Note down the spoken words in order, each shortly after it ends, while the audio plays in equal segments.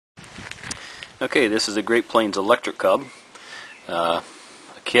Okay, this is a Great Plains Electric Cub, a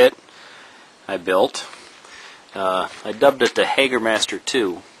kit I built. I dubbed it the Hagermaster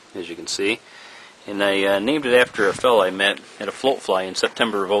 2, as you can see, and I named it after a fellow I met at a float fly in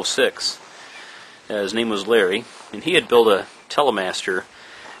September of '06. His name was Larry, and he had built a Telemaster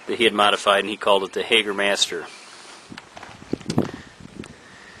that he had modified, and he called it the Hagermaster.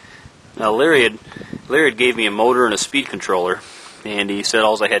 Now Larry had gave me a motor and a speed controller, and he said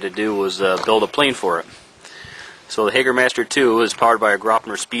all I had to do was build a plane for it. So the Hagermaster 2 is powered by a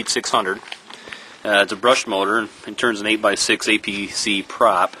Gropner Speed 600. It's a brushed motor and turns an 8x6 APC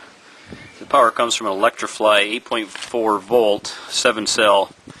prop. The power comes from an Electrifly 8.4 volt 7-cell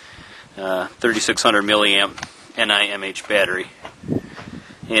 3600 milliamp NiMH battery,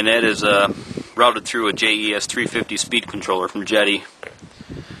 and that is routed through a JES 350 speed controller from Jetty.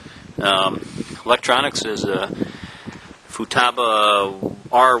 Electronics is a Futaba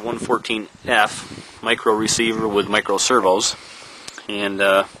R114F micro receiver with micro servos, and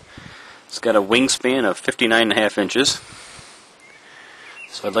it's got a wingspan of 59.5 inches.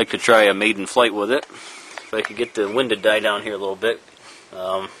 So I'd like to try a maiden flight with it. If I could get the wind to die down here a little bit.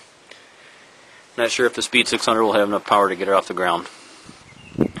 Not sure if the Speed 600 will have enough power to get it off the ground.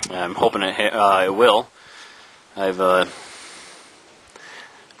 I'm hoping it will. I've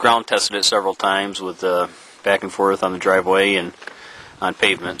ground tested it several times with back and forth on the driveway and on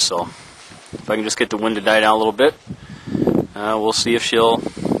pavement, so if I can just get the wind to die down a little bit, we'll see if she'll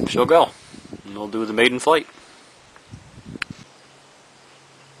go, and we'll do the maiden flight.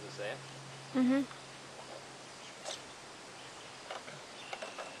 Is this it? Mm-hmm.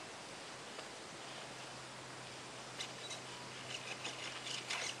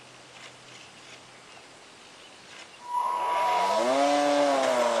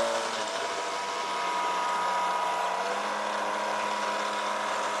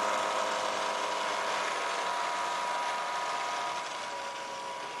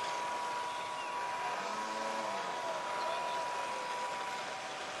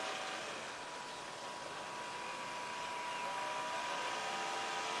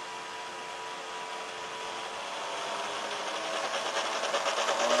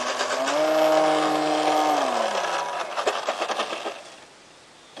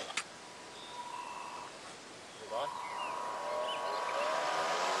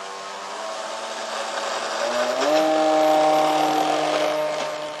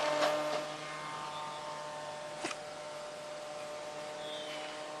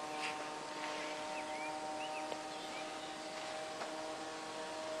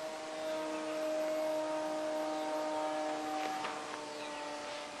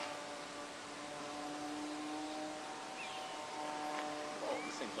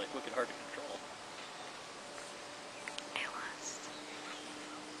 Seems like wicked hard to control. It was.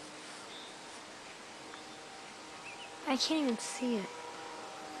 I can't even see it.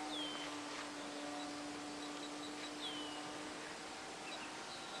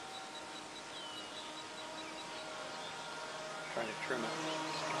 Trying to trim it.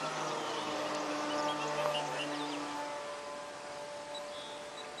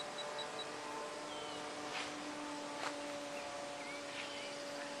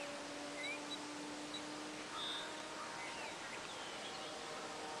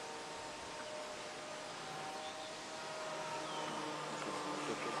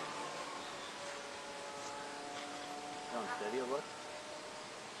 Steady or what?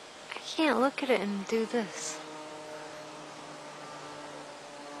 I can't look at it and do this.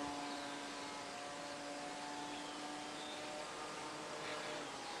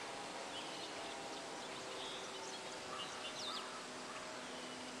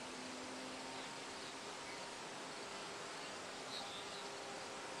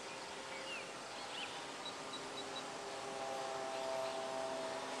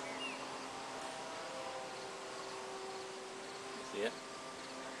 See it?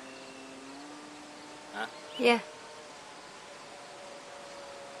 Huh? Yeah.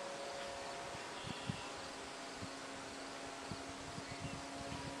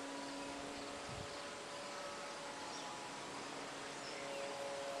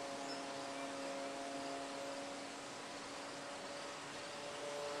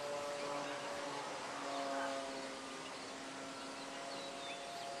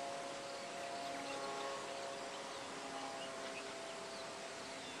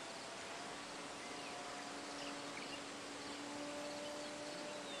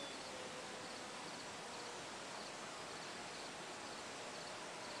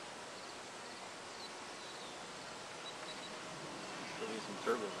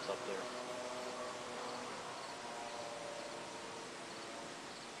 turbulence up there.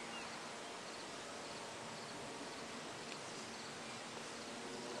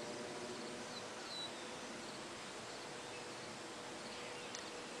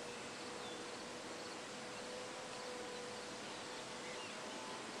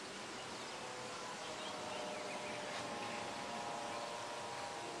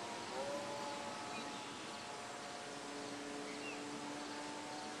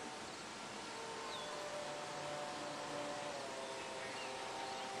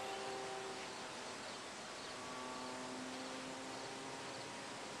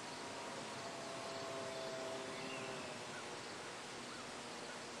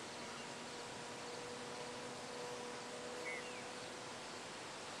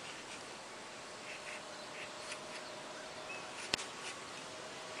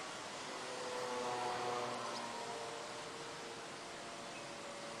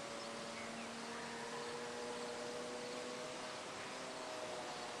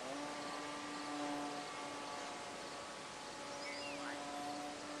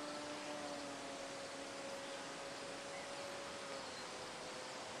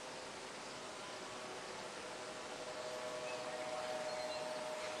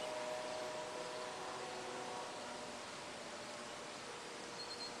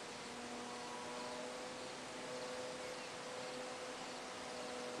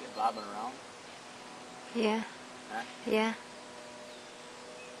 bobbing around? Yeah. Huh? Yeah.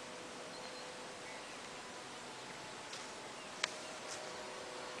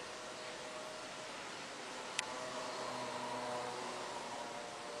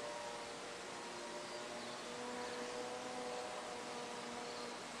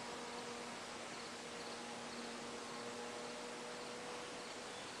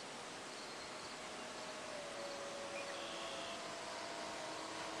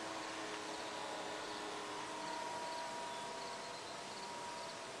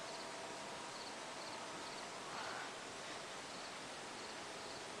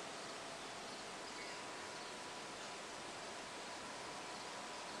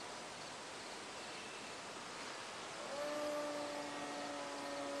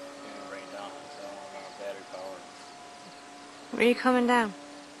 Battery power. Where are you coming down?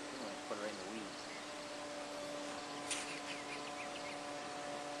 Put it right in the weeds.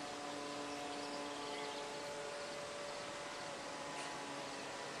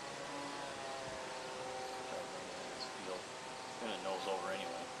 It's gonna nose over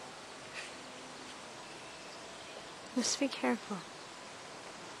anyway. Just be careful.